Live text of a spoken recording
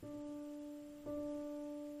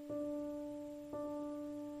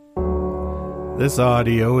This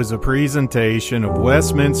audio is a presentation of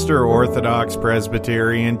Westminster Orthodox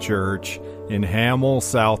Presbyterian Church in Hamel,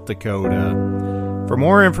 South Dakota. For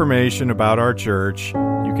more information about our church,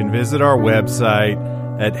 you can visit our website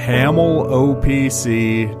at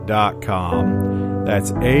hamillopc.com. That's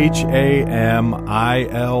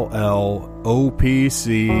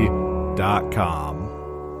HAMILLOPC.com.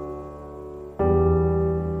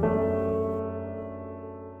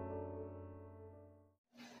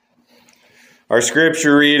 Our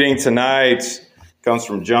scripture reading tonight comes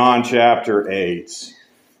from John chapter 8.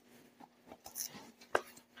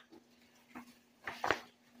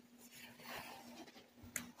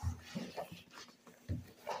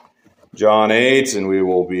 John 8, and we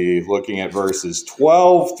will be looking at verses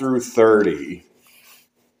 12 through 30.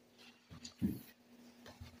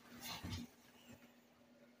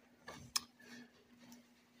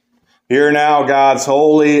 Hear now God's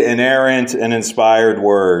holy, inerrant, and inspired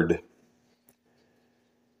word.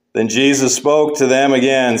 Then Jesus spoke to them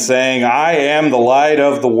again, saying, I am the light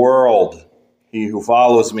of the world. He who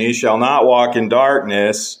follows me shall not walk in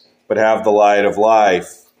darkness, but have the light of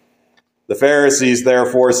life. The Pharisees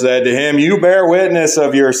therefore said to him, You bear witness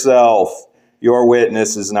of yourself. Your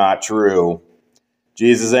witness is not true.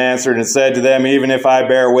 Jesus answered and said to them, Even if I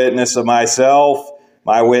bear witness of myself,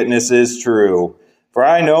 my witness is true. For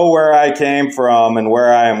I know where I came from and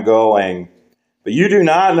where I am going. But you do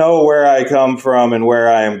not know where I come from and where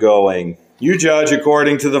I am going. You judge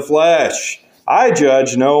according to the flesh. I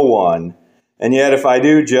judge no one. And yet if I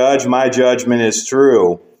do judge, my judgment is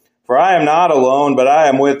true. For I am not alone, but I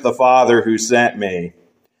am with the Father who sent me.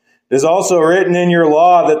 It is also written in your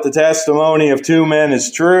law that the testimony of two men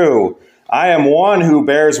is true. I am one who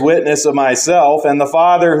bears witness of myself, and the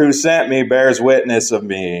Father who sent me bears witness of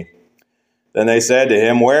me. Then they said to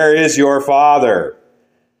him, Where is your Father?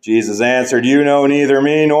 Jesus answered, You know neither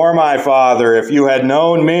me nor my Father. If you had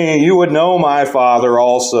known me, you would know my Father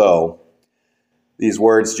also. These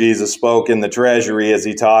words Jesus spoke in the treasury as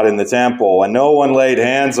he taught in the temple, and no one laid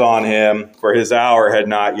hands on him, for his hour had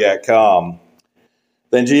not yet come.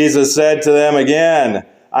 Then Jesus said to them again,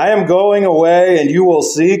 I am going away, and you will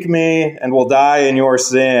seek me, and will die in your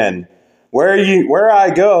sin. Where I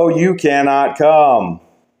go, you cannot come.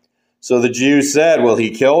 So the Jews said, Will he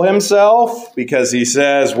kill himself? Because he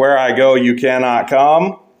says, Where I go, you cannot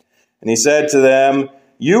come. And he said to them,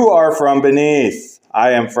 You are from beneath,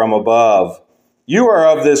 I am from above. You are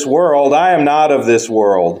of this world, I am not of this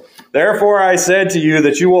world. Therefore I said to you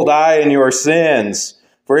that you will die in your sins.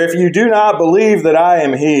 For if you do not believe that I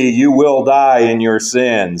am he, you will die in your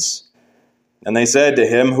sins. And they said to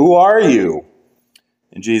him, Who are you?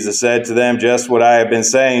 And Jesus said to them, Just what I have been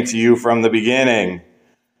saying to you from the beginning.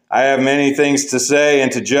 I have many things to say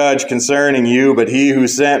and to judge concerning you, but he who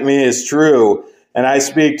sent me is true, and I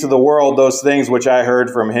speak to the world those things which I heard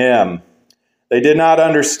from him. They did not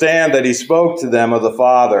understand that he spoke to them of the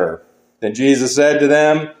Father. Then Jesus said to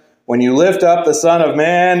them, When you lift up the Son of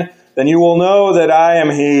Man, then you will know that I am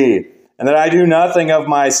he, and that I do nothing of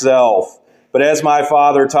myself. But as my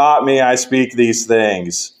Father taught me, I speak these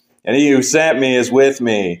things. And he who sent me is with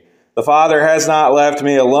me. The Father has not left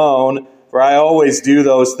me alone, for I always do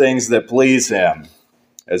those things that please him.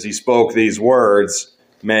 As he spoke these words,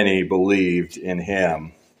 many believed in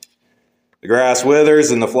him. The grass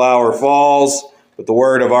withers and the flower falls, but the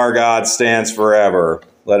word of our God stands forever.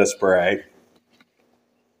 Let us pray.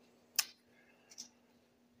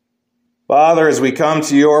 Father, as we come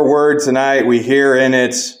to your word tonight, we hear in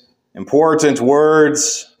it important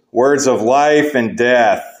words, words of life and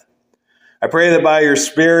death. I pray that by your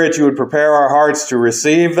Spirit you would prepare our hearts to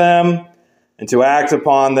receive them, and to act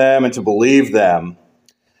upon them, and to believe them.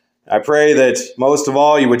 I pray that most of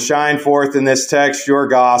all you would shine forth in this text your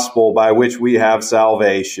gospel by which we have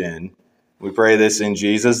salvation. We pray this in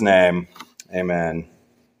Jesus' name. Amen.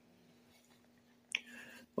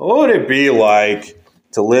 What would it be like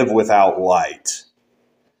to live without light?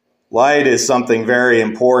 Light is something very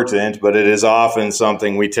important, but it is often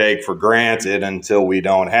something we take for granted until we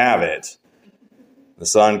don't have it. The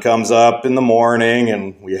sun comes up in the morning,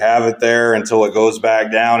 and we have it there until it goes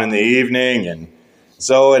back down in the evening, and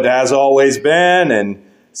so it has always been, and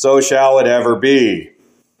so shall it ever be.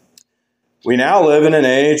 We now live in an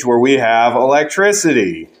age where we have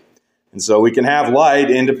electricity, and so we can have light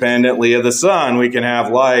independently of the sun. We can have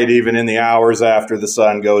light even in the hours after the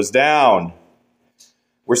sun goes down.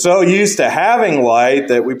 We're so used to having light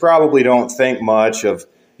that we probably don't think much of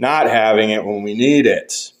not having it when we need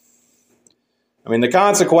it. I mean, the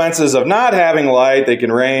consequences of not having light, they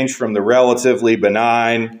can range from the relatively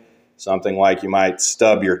benign, something like you might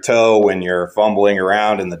stub your toe when you're fumbling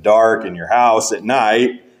around in the dark in your house at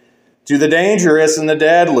night, to the dangerous and the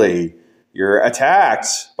deadly. You're attacked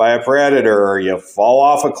by a predator, or you fall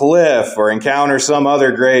off a cliff, or encounter some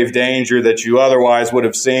other grave danger that you otherwise would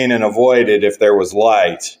have seen and avoided if there was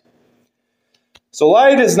light. So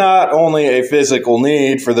light is not only a physical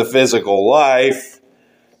need for the physical life,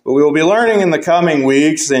 but we will be learning in the coming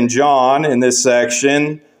weeks in John, in this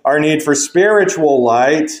section, our need for spiritual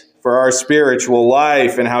light for our spiritual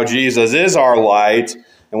life, and how Jesus is our light,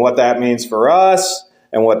 and what that means for us,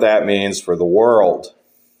 and what that means for the world.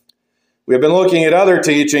 We have been looking at other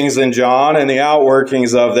teachings in John and the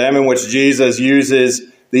outworkings of them, in which Jesus uses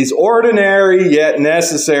these ordinary yet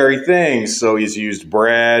necessary things. So he's used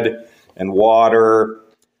bread and water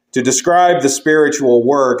to describe the spiritual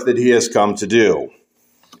work that he has come to do.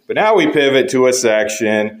 But now we pivot to a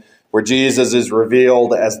section where Jesus is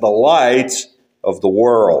revealed as the light of the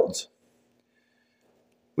world.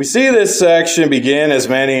 We see this section begin, as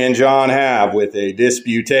many in John have, with a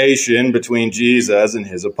disputation between Jesus and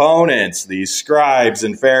his opponents, these scribes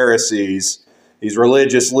and Pharisees, these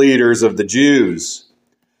religious leaders of the Jews.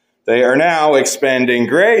 They are now expending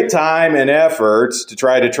great time and effort to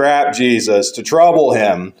try to trap Jesus, to trouble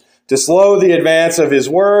him, to slow the advance of his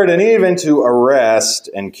word, and even to arrest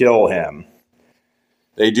and kill him.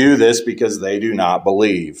 They do this because they do not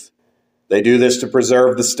believe. They do this to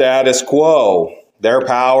preserve the status quo, their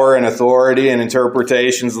power and authority and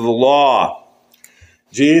interpretations of the law.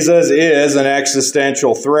 Jesus is an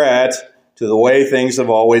existential threat to the way things have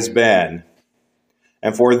always been.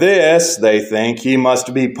 And for this, they think he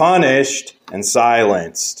must be punished and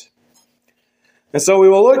silenced. And so we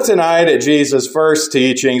will look tonight at Jesus' first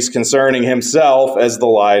teachings concerning himself as the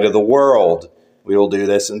light of the world. We will do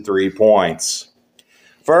this in 3 points.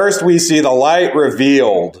 First, we see the light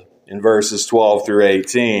revealed in verses 12 through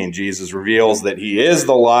 18. Jesus reveals that he is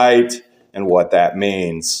the light and what that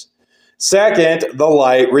means. Second, the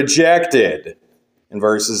light rejected in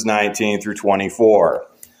verses 19 through 24.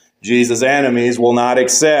 Jesus' enemies will not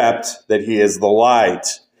accept that he is the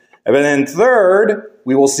light. And then third,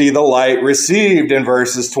 we will see the light received in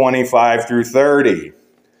verses 25 through 30.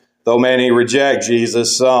 Though many reject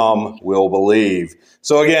Jesus, some will believe.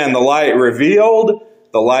 So again, the light revealed,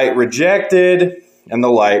 the light rejected, and the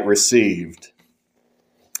light received.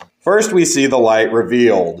 First, we see the light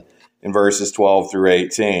revealed in verses 12 through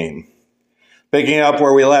 18. Picking up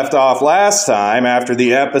where we left off last time, after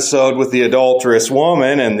the episode with the adulterous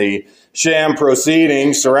woman and the sham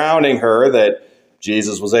proceedings surrounding her that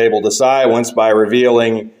Jesus was able to silence by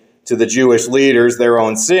revealing to the Jewish leaders their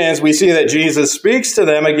own sins, we see that Jesus speaks to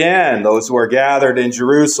them again, those who are gathered in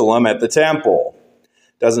Jerusalem at the temple.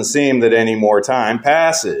 Doesn't seem that any more time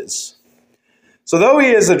passes. So though he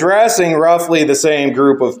is addressing roughly the same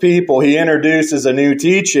group of people, he introduces a new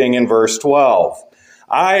teaching in verse 12.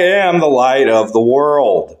 I am the light of the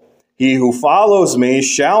world. He who follows me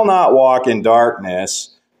shall not walk in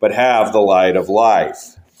darkness, but have the light of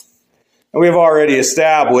life. And we have already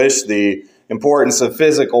established the importance of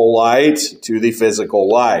physical light to the physical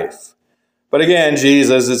life. But again,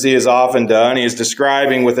 Jesus, as he has often done, he is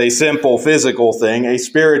describing with a simple physical thing, a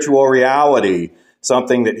spiritual reality,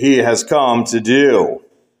 something that he has come to do.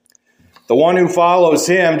 The one who follows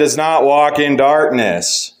him does not walk in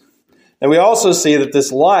darkness. And we also see that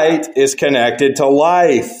this light is connected to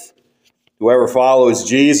life. Whoever follows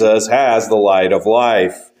Jesus has the light of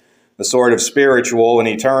life, the sort of spiritual and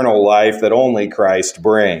eternal life that only Christ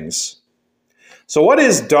brings. So what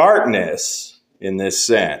is darkness in this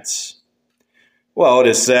sense? Well, it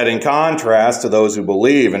is set in contrast to those who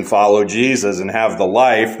believe and follow Jesus and have the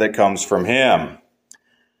life that comes from him.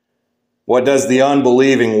 What does the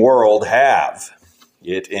unbelieving world have?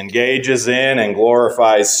 It engages in and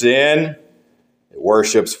glorifies sin. It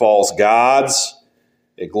worships false gods.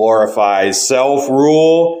 It glorifies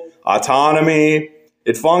self-rule, autonomy.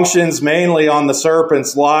 It functions mainly on the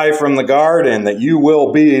serpent's lie from the garden that you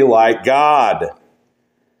will be like God.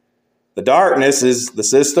 The darkness is the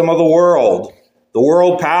system of the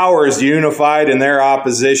world powers unified in their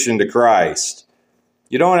opposition to Christ.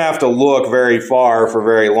 You don't have to look very far for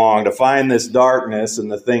very long to find this darkness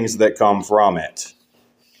and the things that come from it.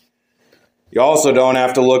 You also don't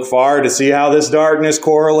have to look far to see how this darkness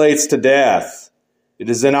correlates to death. It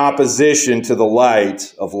is in opposition to the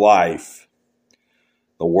light of life.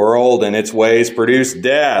 The world and its ways produce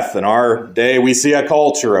death. In our day, we see a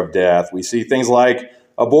culture of death. We see things like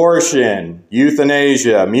abortion,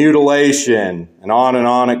 euthanasia, mutilation, and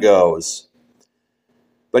on it goes.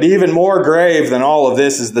 But even more grave than all of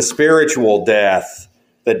this is the spiritual death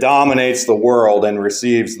that dominates the world and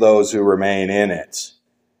receives those who remain in it.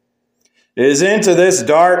 It is into this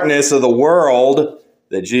darkness of the world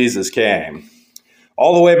that Jesus came.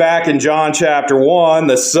 All the way back in John chapter 1,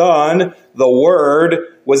 the Son, the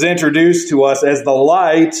Word, was introduced to us as the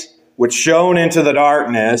light which shone into the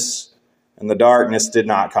darkness, and the darkness did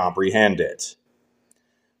not comprehend it.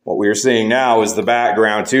 What we are seeing now is the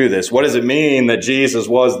background to this. What does it mean that Jesus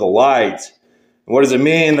was the light? What does it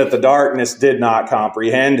mean that the darkness did not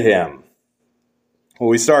comprehend him? Well,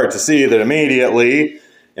 we start to see that immediately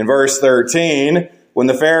in verse 13, when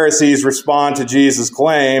the Pharisees respond to Jesus'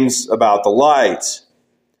 claims about the light.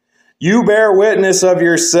 You bear witness of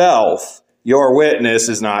yourself. Your witness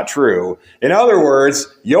is not true. In other words,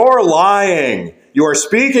 you're lying. You are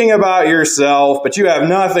speaking about yourself, but you have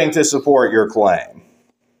nothing to support your claim.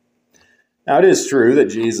 Now, it is true that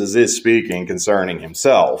Jesus is speaking concerning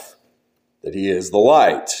himself, that he is the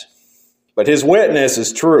light. But his witness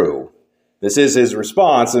is true. This is his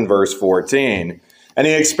response in verse 14. And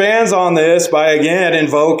he expands on this by again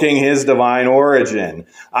invoking his divine origin.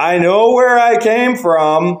 I know where I came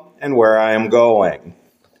from and where I am going.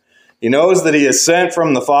 He knows that he is sent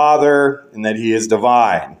from the Father and that he is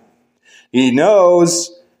divine. He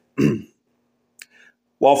knows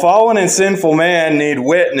while fallen and sinful man need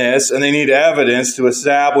witness and they need evidence to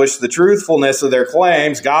establish the truthfulness of their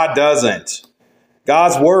claims, God doesn't.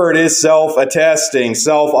 God's word is self-attesting,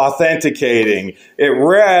 self-authenticating. It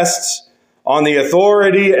rests on the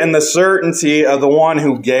authority and the certainty of the one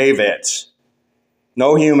who gave it.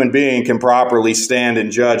 No human being can properly stand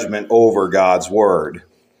in judgment over God's word.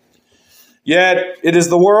 Yet, it is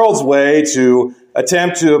the world's way to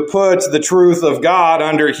attempt to put the truth of God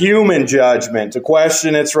under human judgment, to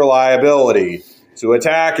question its reliability, to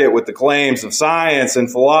attack it with the claims of science and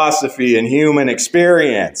philosophy and human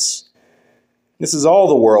experience. This is all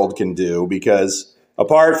the world can do because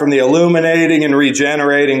apart from the illuminating and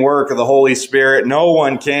regenerating work of the Holy Spirit, no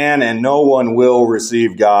one can and no one will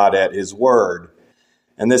receive God at his word.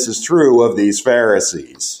 And this is true of these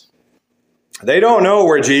Pharisees. They don't know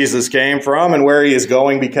where Jesus came from and where he is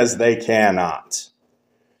going because they cannot.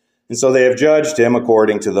 And so they have judged him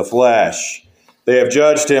according to the flesh. They have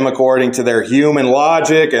judged him according to their human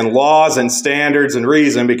logic and laws and standards and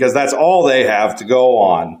reason because that's all they have to go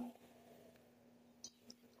on.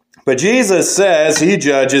 But Jesus says he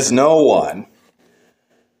judges no one.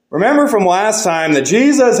 Remember from last time that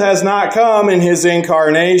Jesus has not come in his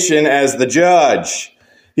incarnation as the judge.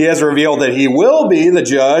 He has revealed that he will be the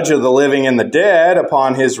judge of the living and the dead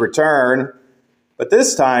upon his return, but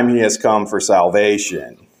this time he has come for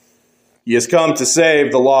salvation. He has come to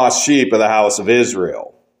save the lost sheep of the house of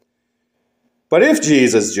Israel. But if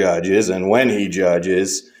Jesus judges, and when he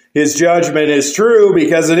judges, his judgment is true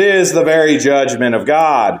because it is the very judgment of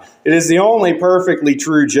God. It is the only perfectly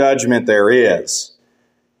true judgment there is.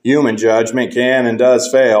 Human judgment can and does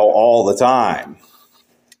fail all the time.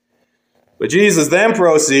 But Jesus then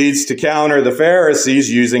proceeds to counter the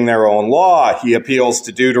Pharisees using their own law. He appeals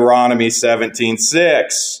to Deuteronomy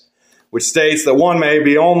 17:6, which states that one may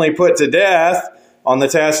be only put to death on the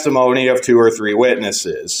testimony of 2 or 3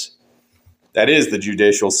 witnesses. That is the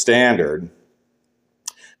judicial standard.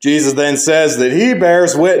 Jesus then says that he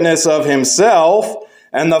bears witness of himself,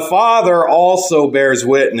 and the Father also bears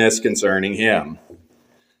witness concerning him.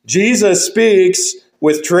 Jesus speaks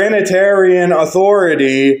with Trinitarian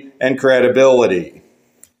authority and credibility.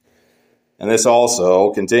 And this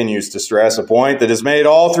also continues to stress a point that is made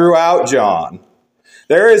all throughout John.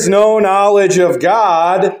 There is no knowledge of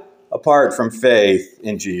God apart from faith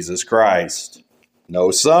in Jesus Christ. No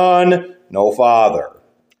Son, no Father.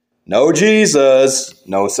 No Jesus,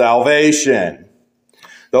 no salvation.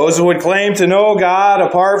 Those who would claim to know God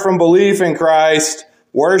apart from belief in Christ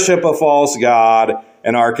worship a false God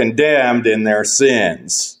and are condemned in their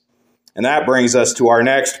sins. And that brings us to our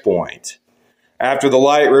next point. After the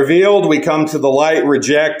light revealed, we come to the light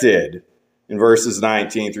rejected in verses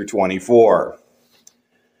 19 through 24.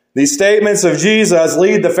 These statements of Jesus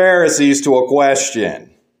lead the Pharisees to a question.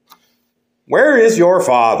 Where is your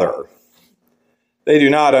Father? They do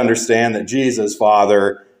not understand that Jesus'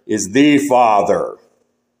 Father is the Father.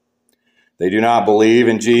 They do not believe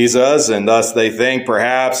in Jesus, and thus they think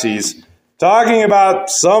perhaps he's talking about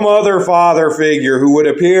some other father figure who would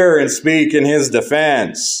appear and speak in his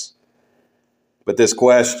defense. But this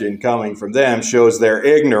question coming from them shows their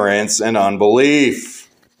ignorance and unbelief.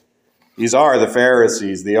 These are the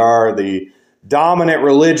Pharisees. They are the dominant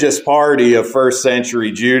religious party of first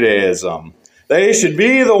century Judaism. They should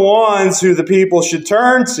be the ones who the people should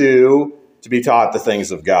turn to be taught the things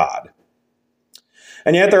of God.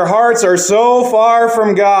 And yet their hearts are so far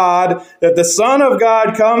from God that the Son of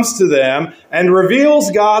God comes to them and reveals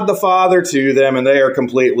God the Father to them, and they are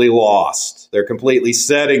completely lost. They're completely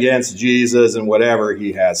set against Jesus and whatever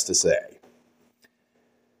he has to say.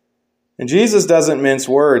 And Jesus doesn't mince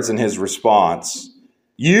words in his response.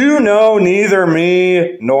 You know neither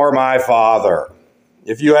me nor my Father.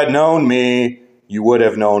 If you had known me, you would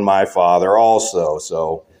have known my Father also.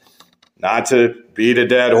 So, not to beat a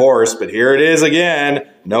dead horse, but here it is again.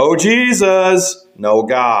 No Jesus, no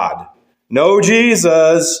God. No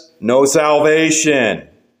Jesus, no salvation.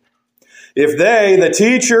 If they, the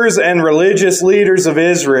teachers and religious leaders of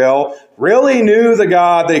Israel, really knew the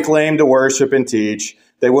God they claimed to worship and teach,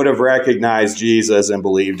 they would have recognized Jesus and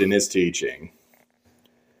believed in his teaching.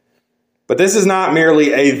 But this is not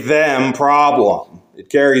merely a them problem. It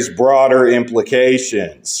carries broader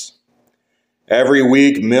implications. Every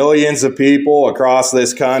week, millions of people across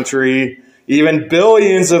this country, even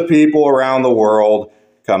billions of people around the world,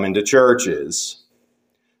 come into churches.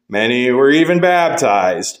 Many were even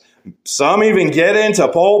baptized. Some even get into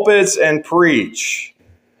pulpits and preach.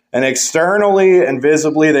 And externally and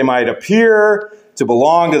visibly, they might appear to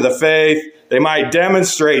belong to the faith. They might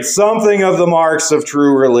demonstrate something of the marks of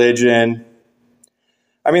true religion.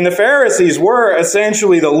 I mean, the Pharisees were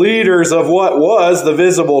essentially the leaders of what was the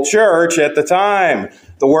visible church at the time,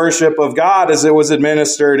 the worship of God as it was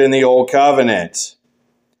administered in the Old Covenant.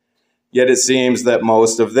 Yet it seems that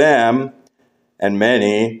most of them, and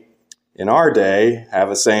many in our day, have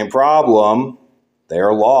the same problem. They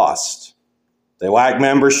are lost. They lack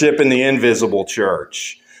membership in the invisible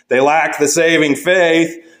church. They lack the saving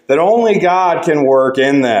faith that only God can work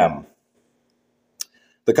in them.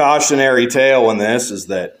 The cautionary tale in this is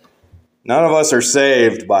that none of us are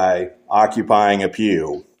saved by occupying a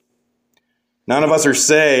pew. None of us are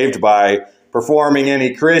saved by performing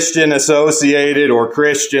any Christian-associated or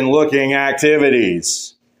Christian-looking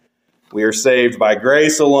activities. We are saved by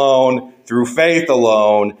grace alone, through faith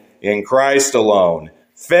alone, in Christ alone.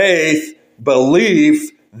 Faith,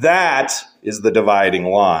 belief, that is the dividing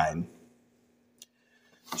line.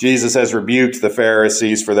 Jesus has rebuked the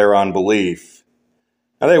Pharisees for their unbelief.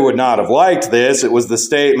 Now, they would not have liked this. It was the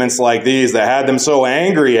statements like these that had them so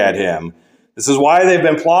angry at him. This is why they've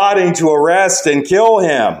been plotting to arrest and kill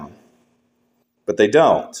him. But they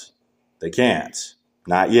don't. They can't.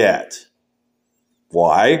 Not yet.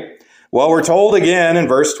 Why? Well, we're told again in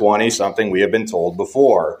verse 20 something we have been told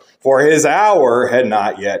before. For his hour had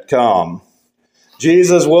not yet come.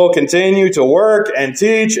 Jesus will continue to work and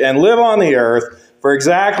teach and live on the earth for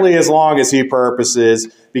exactly as long as he purposes,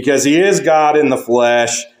 because he is God in the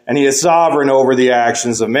flesh, and he is sovereign over the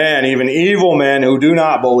actions of men, even evil men who do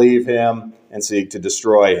not believe him and seek to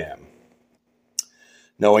destroy him.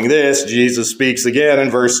 Knowing this, Jesus speaks again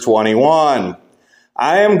in verse 21.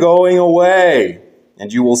 I am going away,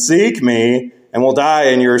 and you will seek me, and will die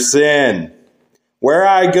in your sin. Where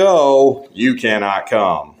I go, you cannot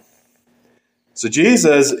come. So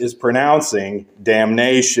Jesus is pronouncing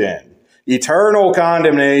damnation, eternal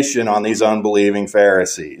condemnation on these unbelieving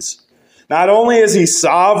Pharisees. Not only is he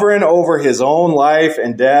sovereign over his own life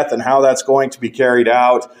and death and how that's going to be carried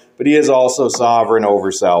out, but he is also sovereign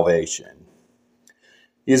over salvation.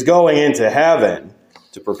 He's going into heaven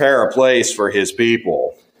to prepare a place for his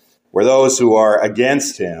people, where those who are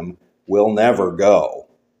against him will never go.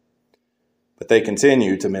 But they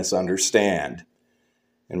continue to misunderstand.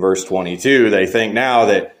 In verse 22, they think now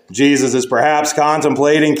that Jesus is perhaps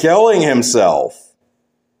contemplating killing himself.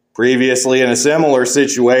 Previously, in a similar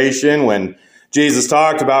situation, when Jesus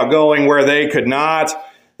talked about going where they could not,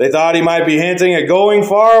 they thought he might be hinting at going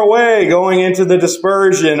far away, going into the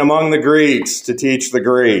dispersion among the Greeks to teach the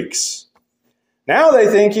Greeks. Now they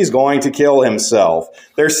think he's going to kill himself.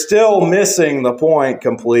 They're still missing the point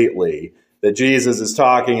completely, that Jesus is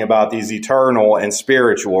talking about these eternal and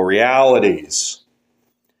spiritual realities.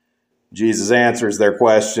 Jesus answers their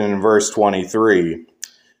question in verse 23.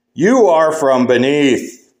 You are from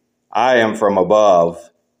beneath, I am from above.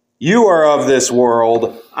 You are of this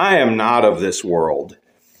world, I am not of this world.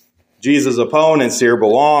 Jesus' opponents here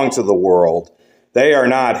belong to the world. They are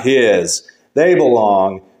not his. They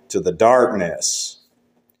belong to the darkness.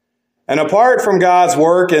 And apart from God's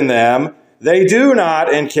work in them, they do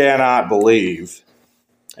not and cannot believe.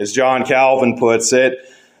 As John Calvin puts it,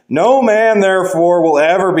 no man, therefore, will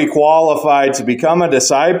ever be qualified to become a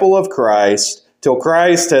disciple of Christ till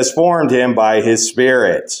Christ has formed him by his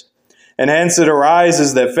Spirit. And hence it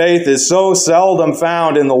arises that faith is so seldom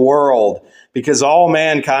found in the world, because all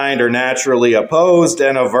mankind are naturally opposed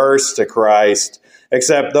and averse to Christ,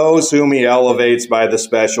 except those whom he elevates by the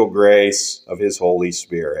special grace of his Holy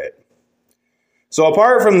Spirit. So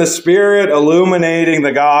apart from the Spirit illuminating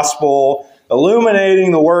the gospel,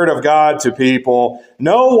 illuminating the word of God to people,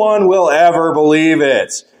 no one will ever believe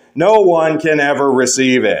it. No one can ever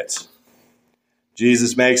receive it.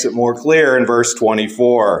 Jesus makes it more clear in verse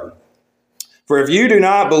 24. For if you do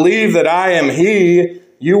not believe that I am he,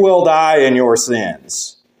 you will die in your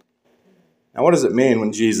sins. Now, what does it mean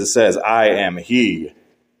when Jesus says, I am he?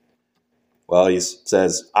 Well, he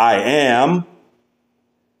says, I am.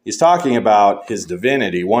 He's talking about his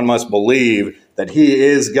divinity. One must believe that he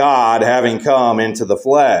is God, having come into the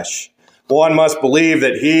flesh. One must believe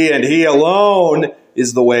that he and he alone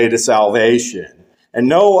is the way to salvation, and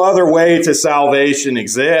no other way to salvation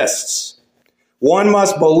exists. One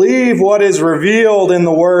must believe what is revealed in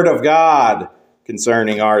the Word of God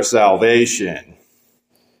concerning our salvation.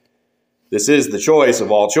 This is the choice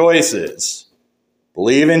of all choices.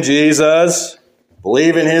 Believe in Jesus,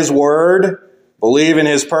 believe in his Word, believe in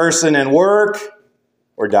his person and work,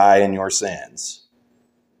 or die in your sins.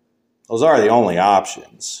 Those are the only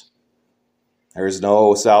options. There is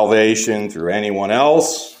no salvation through anyone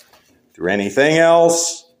else, through anything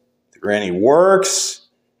else, through any works,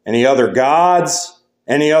 any other gods,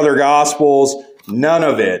 any other gospels. None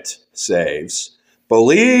of it saves.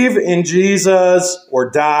 Believe in Jesus or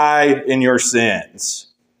die in your sins.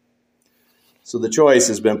 So the choice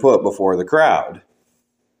has been put before the crowd.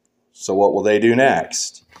 So what will they do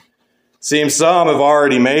next? Seems some have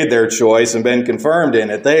already made their choice and been confirmed in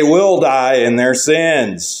it. They will die in their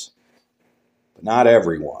sins. But not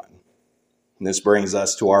everyone. And this brings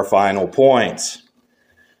us to our final point.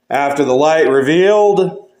 After the light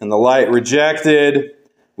revealed and the light rejected,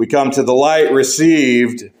 we come to the light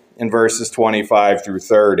received in verses 25 through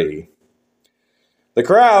 30. The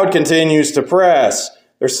crowd continues to press.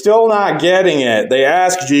 They're still not getting it. They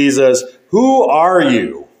ask Jesus, "Who are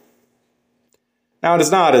you?" Now, it is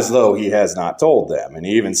not as though he has not told them, and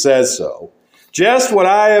he even says so. Just what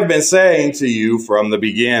I have been saying to you from the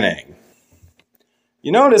beginning.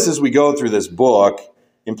 You notice as we go through this book,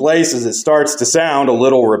 in places it starts to sound a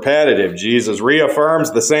little repetitive. Jesus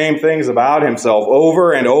reaffirms the same things about himself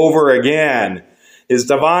over and over again. His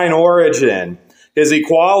divine origin, his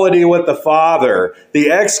equality with the Father, the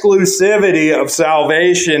exclusivity of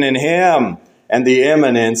salvation in him, and the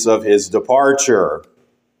imminence of his departure.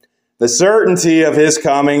 The certainty of his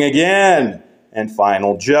coming again and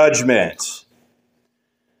final judgment.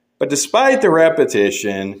 But despite the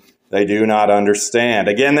repetition, they do not understand.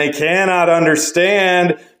 Again, they cannot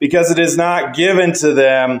understand because it is not given to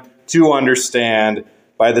them to understand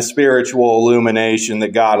by the spiritual illumination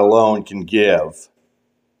that God alone can give.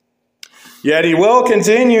 Yet he will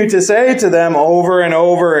continue to say to them over and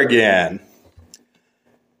over again.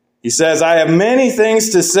 He says, I have many things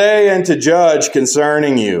to say and to judge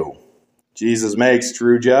concerning you. Jesus makes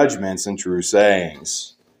true judgments and true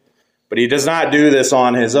sayings. But he does not do this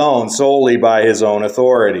on his own, solely by his own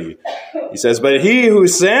authority. He says, but he who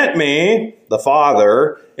sent me, the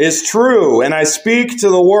Father, is true, and I speak to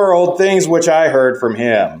the world things which I heard from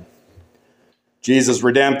him. Jesus'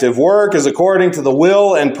 redemptive work is according to the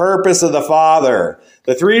will and purpose of the Father.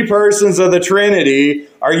 The three persons of the Trinity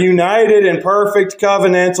are united in perfect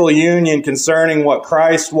covenantal union concerning what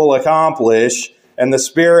Christ will accomplish and the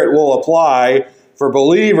Spirit will apply for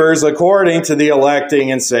believers according to the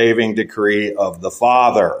electing and saving decree of the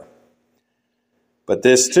Father. But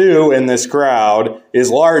this too, in this crowd, is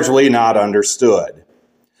largely not understood.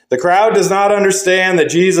 The crowd does not understand that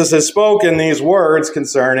Jesus has spoken these words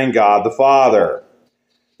concerning God the Father.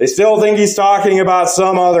 They still think he's talking about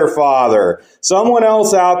some other father, someone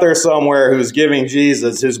else out there somewhere who's giving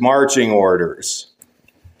Jesus his marching orders.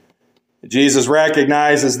 Jesus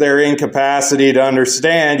recognizes their incapacity to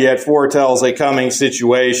understand, yet foretells a coming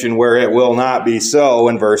situation where it will not be so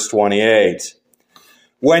in verse 28.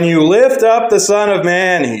 When you lift up the Son of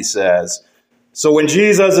Man, he says. So when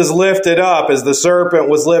Jesus is lifted up, as the serpent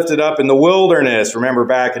was lifted up in the wilderness, remember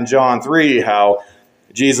back in John 3 how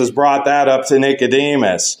Jesus brought that up to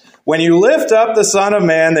Nicodemus. When you lift up the Son of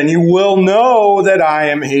Man, then you will know that I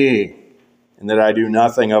am he, and that I do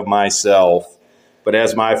nothing of myself. But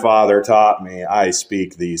as my Father taught me, I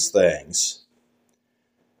speak these things.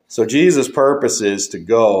 So Jesus' purpose is to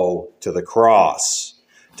go to the cross,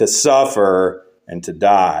 to suffer and to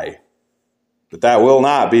die. But that will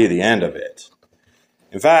not be the end of it.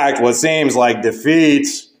 In fact, what seems like defeat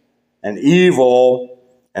and evil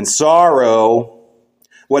and sorrow,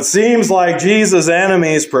 what seems like Jesus'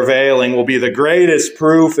 enemies prevailing will be the greatest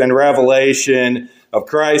proof and revelation of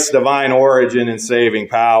Christ's divine origin and saving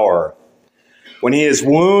power. When he is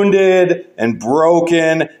wounded and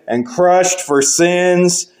broken and crushed for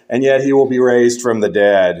sins, and yet he will be raised from the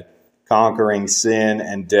dead, conquering sin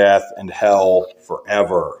and death and hell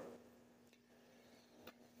forever.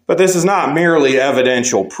 But this is not merely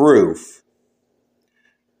evidential proof.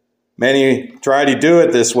 Many try to do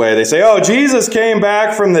it this way. They say, oh, Jesus came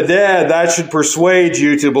back from the dead. That should persuade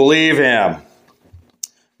you to believe him.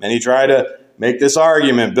 Many try to make this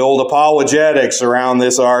argument, build apologetics around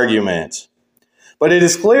this argument. But it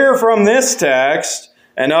is clear from this text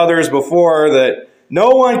and others before that no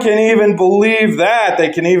one can even believe that.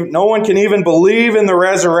 No one can even believe in the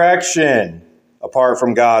resurrection apart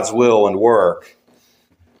from God's will and work.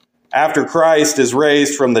 After Christ is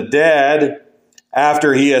raised from the dead,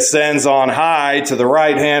 after he ascends on high to the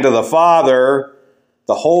right hand of the Father,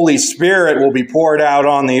 the Holy Spirit will be poured out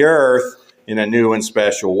on the earth in a new and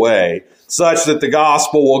special way, such that the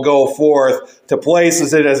gospel will go forth to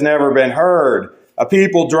places it has never been heard. A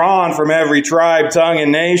people drawn from every tribe, tongue,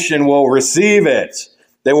 and nation will receive it.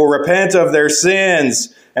 They will repent of their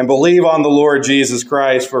sins and believe on the Lord Jesus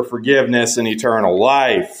Christ for forgiveness and eternal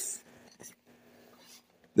life.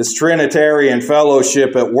 This Trinitarian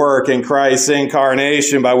fellowship at work in Christ's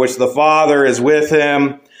incarnation, by which the Father is with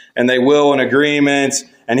him, and they will in agreement,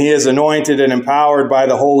 and he is anointed and empowered by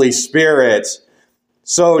the Holy Spirit,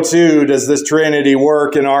 so too does this Trinity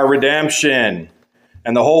work in our redemption,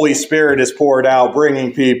 and the Holy Spirit is poured out,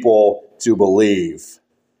 bringing people to believe.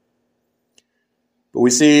 But we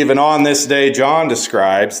see even on this day, John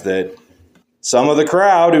describes that some of the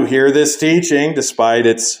crowd who hear this teaching, despite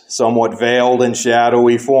its somewhat veiled and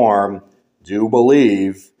shadowy form, do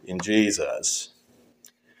believe in Jesus.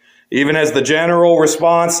 Even as the general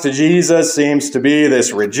response to Jesus seems to be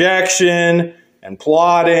this rejection and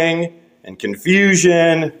plotting and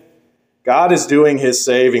confusion, God is doing his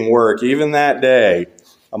saving work even that day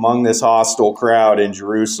among this hostile crowd in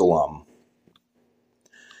Jerusalem.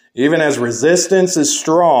 Even as resistance is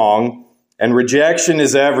strong and rejection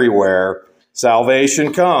is everywhere,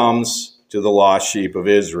 salvation comes to the lost sheep of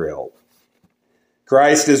Israel.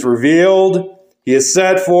 Christ is revealed. He is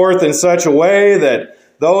set forth in such a way that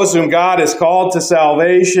those whom God has called to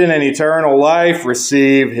salvation and eternal life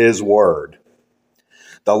receive his word.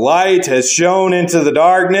 The light has shone into the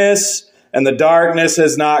darkness, and the darkness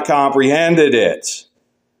has not comprehended it.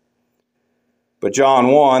 But John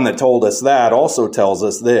 1, that told us that, also tells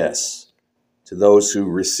us this: to those who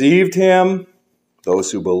received him,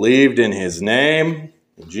 those who believed in his name,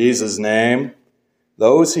 in Jesus' name,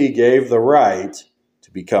 those he gave the right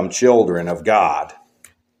to become children of God.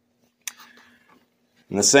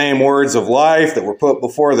 And the same words of life that were put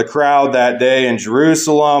before the crowd that day in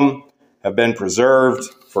Jerusalem have been preserved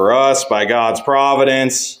for us by God's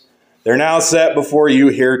providence. They're now set before you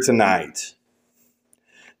here tonight.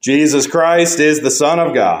 Jesus Christ is the Son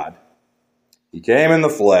of God. He came in the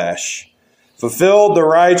flesh, fulfilled the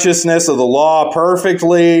righteousness of the law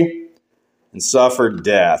perfectly, and suffered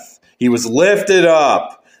death. He was lifted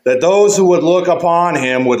up that those who would look upon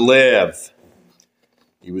him would live.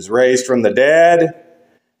 He was raised from the dead,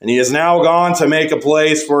 and he is now gone to make a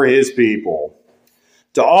place for his people.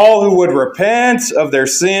 To all who would repent of their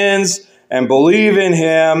sins and believe in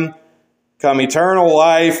him, come eternal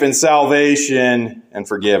life and salvation and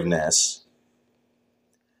forgiveness.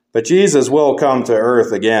 But Jesus will come to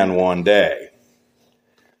earth again one day.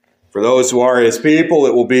 For those who are his people,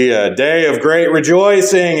 it will be a day of great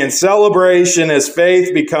rejoicing and celebration as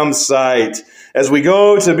faith becomes sight, as we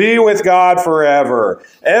go to be with God forever.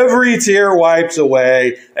 Every tear wiped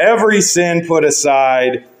away, every sin put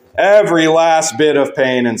aside, every last bit of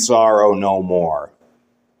pain and sorrow no more.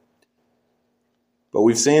 But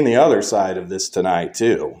we've seen the other side of this tonight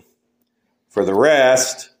too. For the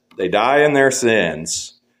rest, they die in their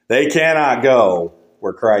sins. They cannot go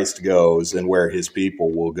where Christ goes and where his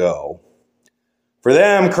people will go. For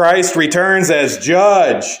them, Christ returns as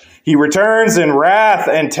judge. He returns in wrath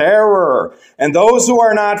and terror, and those who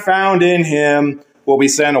are not found in him will be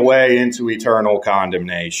sent away into eternal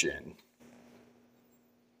condemnation.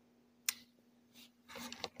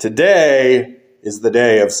 Today is the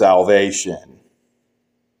day of salvation.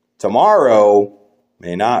 Tomorrow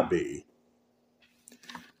may not be.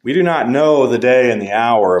 We do not know the day and the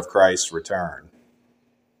hour of Christ's return.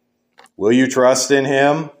 Will you trust in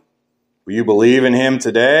him? Will you believe in him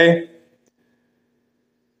today?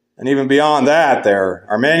 And even beyond that, there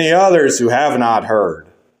are many others who have not heard.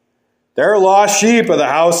 There are lost sheep of the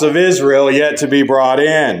house of Israel yet to be brought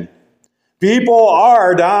in. People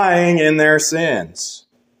are dying in their sins.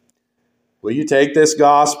 Will you take this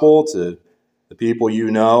gospel to the people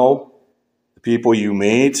you know, the people you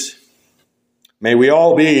meet? May we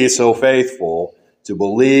all be so faithful to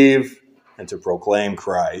believe and to proclaim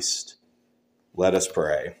Christ. Let us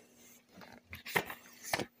pray.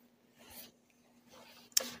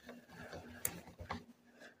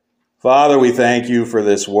 Father, we thank you for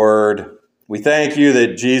this word. We thank you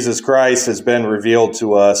that Jesus Christ has been revealed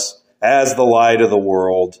to us as the light of the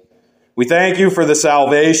world. We thank you for the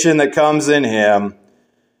salvation that comes in him.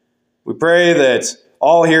 We pray that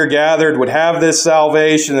all here gathered would have this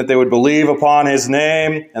salvation, that they would believe upon his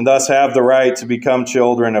name and thus have the right to become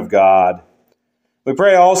children of God. We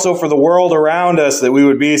pray also for the world around us, that we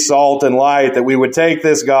would be salt and light, that we would take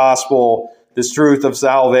this gospel, this truth of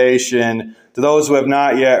salvation, to those who have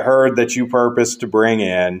not yet heard that you purpose to bring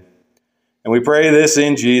in. And we pray this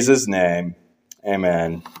in Jesus' name.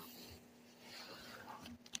 Amen.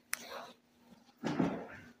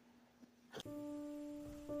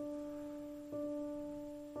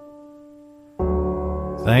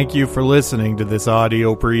 Thank you for listening to this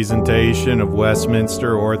audio presentation of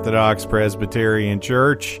Westminster Orthodox Presbyterian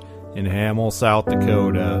Church in Hamel, South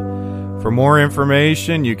Dakota. For more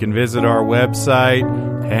information, you can visit our website,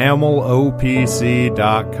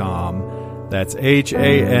 hamillopc.com. That's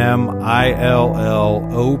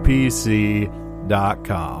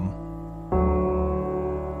HAMILLOPC.com.